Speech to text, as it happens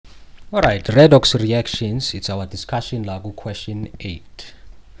Alright, redox reactions, it's our discussion lagu question 8.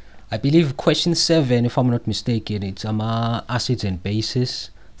 I believe question 7, if I'm not mistaken, it's acids and bases.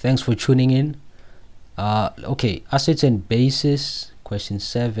 Thanks for tuning in. Okay, acids and bases, question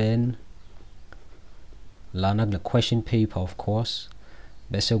 7. Lana the question paper, of course.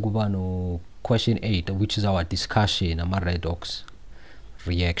 Bese kuba no question 8, which is our discussion ama redox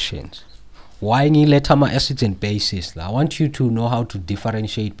reactions. Why let acids and bases? I want you to know how to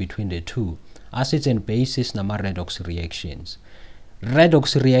differentiate between the two. Acids and bases nama redox reactions.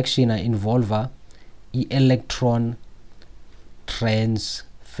 Redox reaction involve electron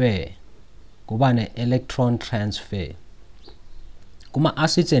transfer. Kuba electron transfer. Kuma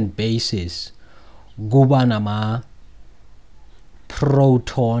acids and bases kuba nama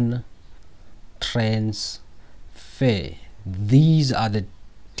proton transfer. These are the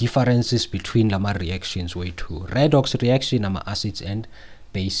differences between lama reactions way two. Redox reaction nama acids and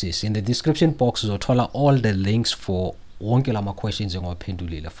bases. In the description box uzothola all the links for wonke lama questions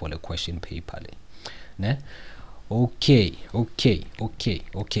engwaphendulile for the question paper ne. Okay.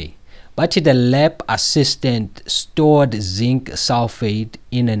 But the lab assistant stored zinc sulfate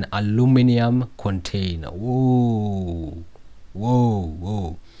in an aluminum container. Whoa.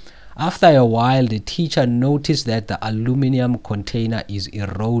 After a while, the teacher noticed that the aluminum container is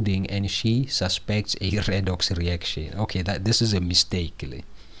eroding and she suspects a redox reaction. Okay, this is a mistake.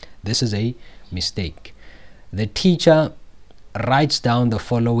 This is a mistake. The teacher writes down the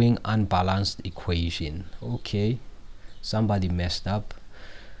following unbalanced equation. Okay, somebody messed up.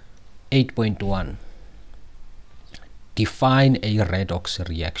 8.1. Define a redox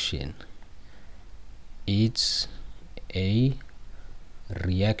reaction. It's a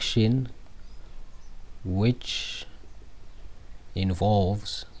reaction which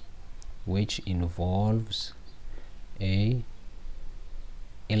involves a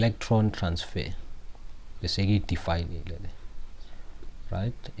electron transfer. Let's say define it,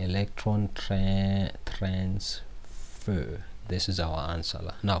 right? Electron transfer. This is our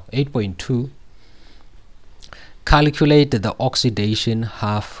answer. Now 8.2. Calculate the oxidation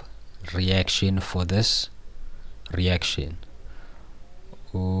half reaction for this reaction.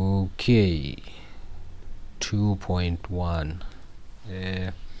 Okay, 2.1.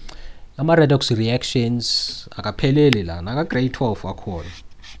 Ama redox reactions akapheleli la naka grade 12 akhona.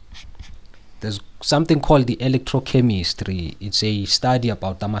 There's something called the electrochemistry. It's a study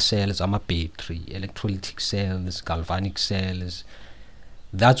about ama cells, ama battery, electrolytic cells, galvanic cells.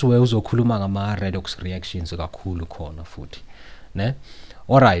 That's where uzokhuluma ngama redox reactions kakhulu khona futhi ne.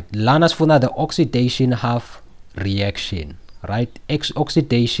 Alright, lana sifuna the oxidation half reaction. Right,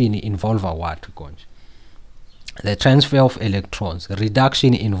 oxidation involves what? The transfer of electrons.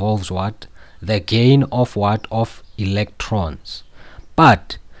 Reduction involves what? The gain of what? Of electrons.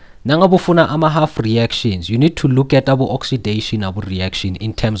 But nangabufuna ama half reactions, you need to look at our oxidation our reaction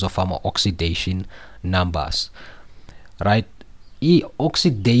in terms of our oxidation numbers. Right?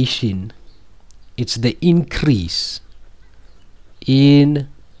 Oxidation, it's the increase in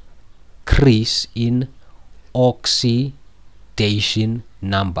oxidation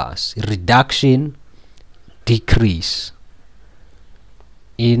numbers. Reduction, decrease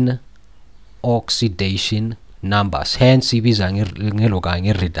in oxidation numbers. Hence ibiza ngeloka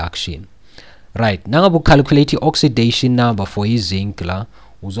reduction. Right, nangabu calculate oxidation number for zinc la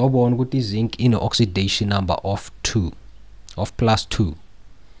uzobona ukuthi zinc in oxidation number of plus 2.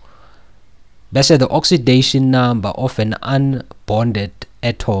 Bese the oxidation number of an unbonded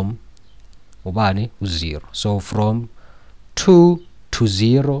atom ubani 0. So from 2 to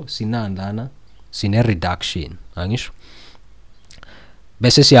 0 sinandana sine reduction angisho.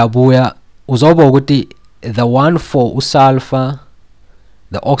 Bese siyabuya uzoba ukuthi the one for usulfur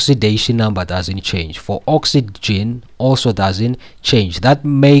the oxidation number doesn't change. For oxygen also doesn't change. That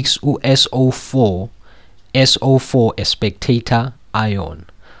makes SO4 a spectator ion.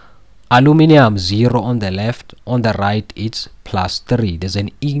 Aluminium 0 on the left, on the right it's plus 3. There's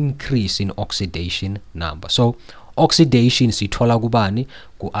an increase in oxidation number. So oxidation sithola kubani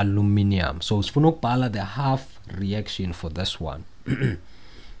ku aluminium. So sifuna ukubhala the half reaction for this one.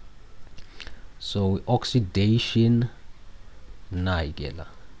 So oxidation naigela,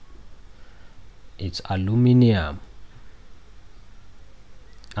 it's aluminium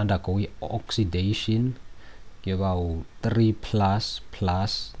undergo oxidation, give out 3 plus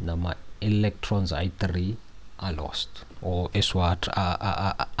nama electrons I3 are lost or is what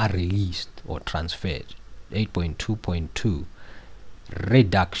are released or transferred. 8.2.2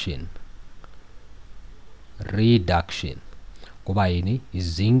 reduction kuba yini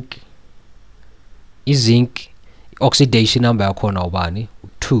zinc oxidation number yakhona ubani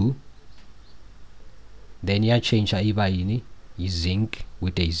 2 then ya change iba yini zinc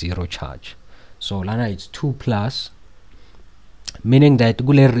with a 0 charge. So lana it's 2 plus, meaning that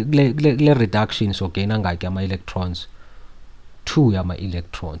kule reduction so gain ngaki ama electrons 2 yama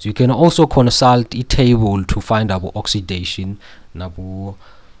electrons. You can also consult a table to find about oxidation nabu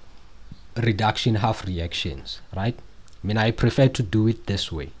reduction half reactions, right? I mean, I prefer to do it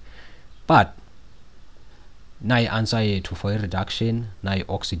this way, but now answer yethu for a reduction, now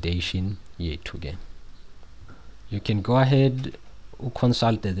oxidation yethu again. You can go ahead and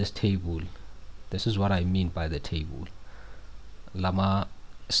consult this table. This is what I mean by the table. Lama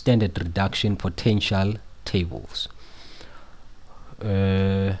standard reduction potential tables.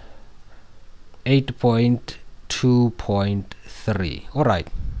 8.2.3. all right,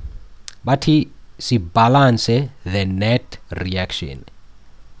 but he see balance the net reaction.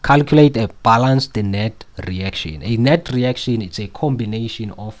 Calculate a balanced net reaction. A net reaction, it's a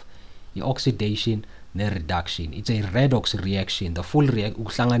combination of the oxidation and reduction. It's a redox reaction. The full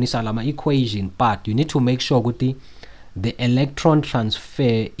equation, but you need to make sure that the electron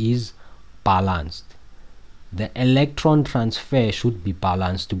transfer is balanced. The electron transfer should be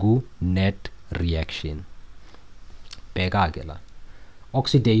balanced to go net reaction. Pega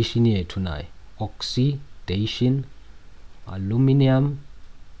oxidation here tonight. Oxidation, aluminum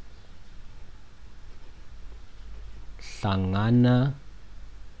hlangana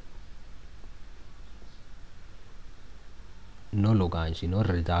no loganji no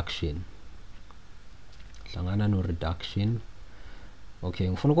reduction. Hlangana no reduction. Okay,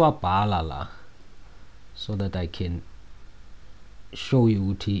 ngifuna ukuwabhala la so that I can show you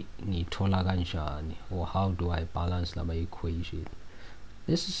ukuthi ngithola kanjani, or how do I balance my equation.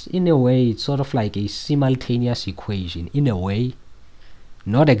 This is, in a way, it's sort of like a simultaneous equation in a way,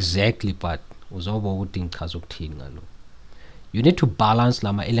 not exactly, but uzoba ukuthi ngichaza ukuthini ngalo. You need to balance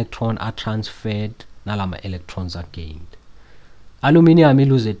lama electron are transferred nalama electrons are gained. Aluminium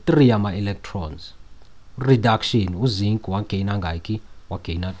ilose 3 yama electrons. Reduction uzinc wagaina ngaki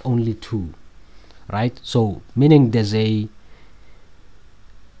wagaina only 2, right? So meaning there's a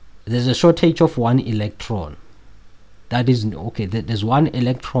shortage of 1 electron. That is okay. There's 1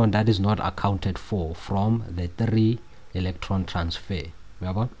 electron that is not accounted for from the 3 electron transfer.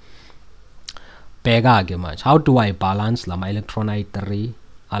 Remember? Pega ke manje. How do I balance? Lama electron I3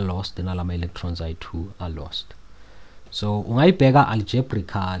 are lost, and lama electrons I2 are lost. So ungayibheka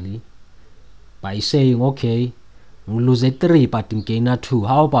algebraically by saying, okay, lose 3 but gain 2.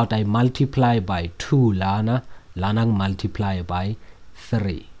 How about I multiply by 2 lana multiply by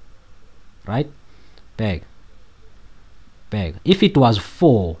 3, right? Beg. If it was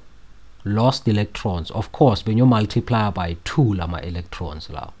 4 lost electrons, of course when you multiply by 2 lama electrons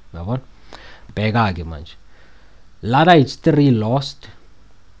la, yabona? Bheka ke manje. Lada it's 3 lost,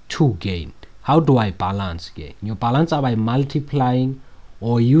 2 gained. How do I balance ke? You balance by multiplying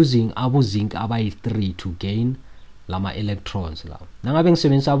or using abu zinc abayi 3 to gain lama electrons la. Nangabe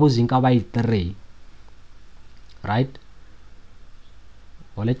ngisebenzisa abu zinc abayi 3, right?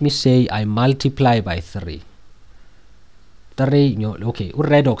 Or let me say I multiply by 3. 3 okay,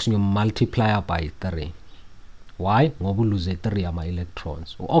 redox you multiply by 3. Why? Ngobu lose 3 yama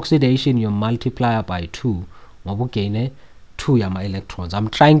electrons. Oxidation you multiply by 2. Ngobu gain 2 yama electrons. I'm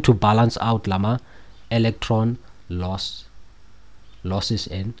trying to balance out lama electron losses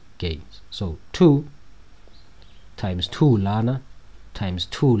and gains. So 2 times 2 lana times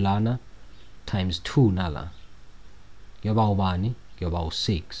 2 lana times 2 nala. Yoba ubani? Yoba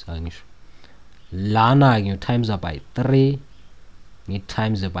 6. Lana you times by 3. Need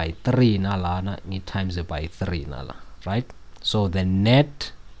times by 3 nala, need times by 3 nala, right? So the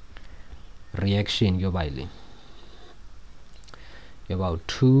net reaction you about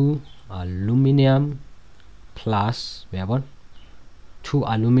 2 aluminum plus 2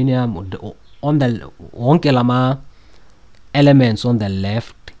 aluminum on the wonke lama elements on the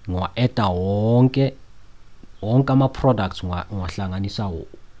left ngwa eta wonke ama products ngwa hlanganisa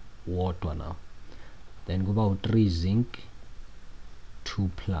wodwa now. Then go about 3 zinc 2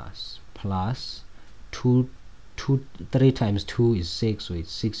 plus 3 times 2 is 6, so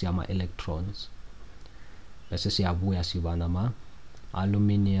it's 6 yama electrons. Let's say abuya sibanama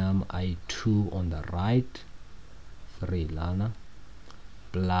aluminum I2 on the right 3 lana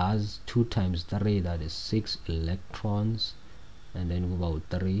plus 2 times 3, that is 6 electrons, and then go about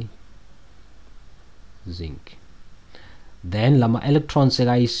 3 zinc. Then lama electrons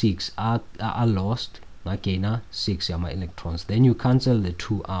say 6 are lost. Again 6 yama electrons. Then you cancel the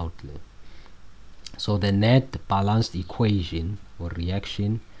 2 out. So the net balanced equation or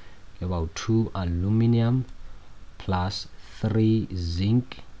reaction about 2 aluminum plus 3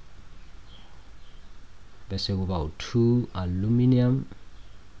 zinc bese kuba 2 aluminum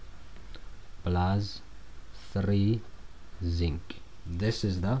plus 3 zinc. This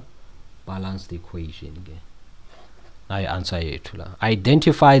is the balanced equation. I answer yethu la.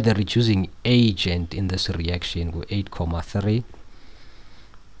 Identify the reducing agent in this reaction ku 8,3.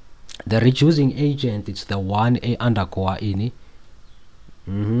 The reducing agent, it's the one undergo ini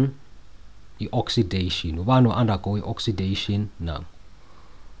oxidation. One undergo oxidation now.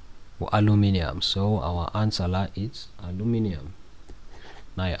 Aluminium. So our answer la is aluminium.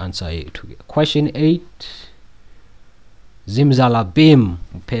 Now I answer it. Question 8. Zimzala bim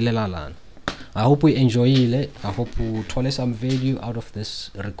uphelela lana. I hope we enjoy it. I hope you told some value out of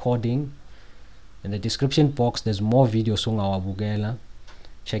this recording. In the description box there's more videos on our bugela.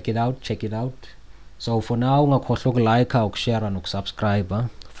 Check it out. So for now ngakhohlwa ukulike, ukushare nokusubscribe.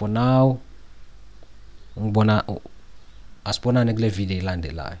 For now ngibona asibonane kule video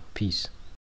elandelayo. Peace.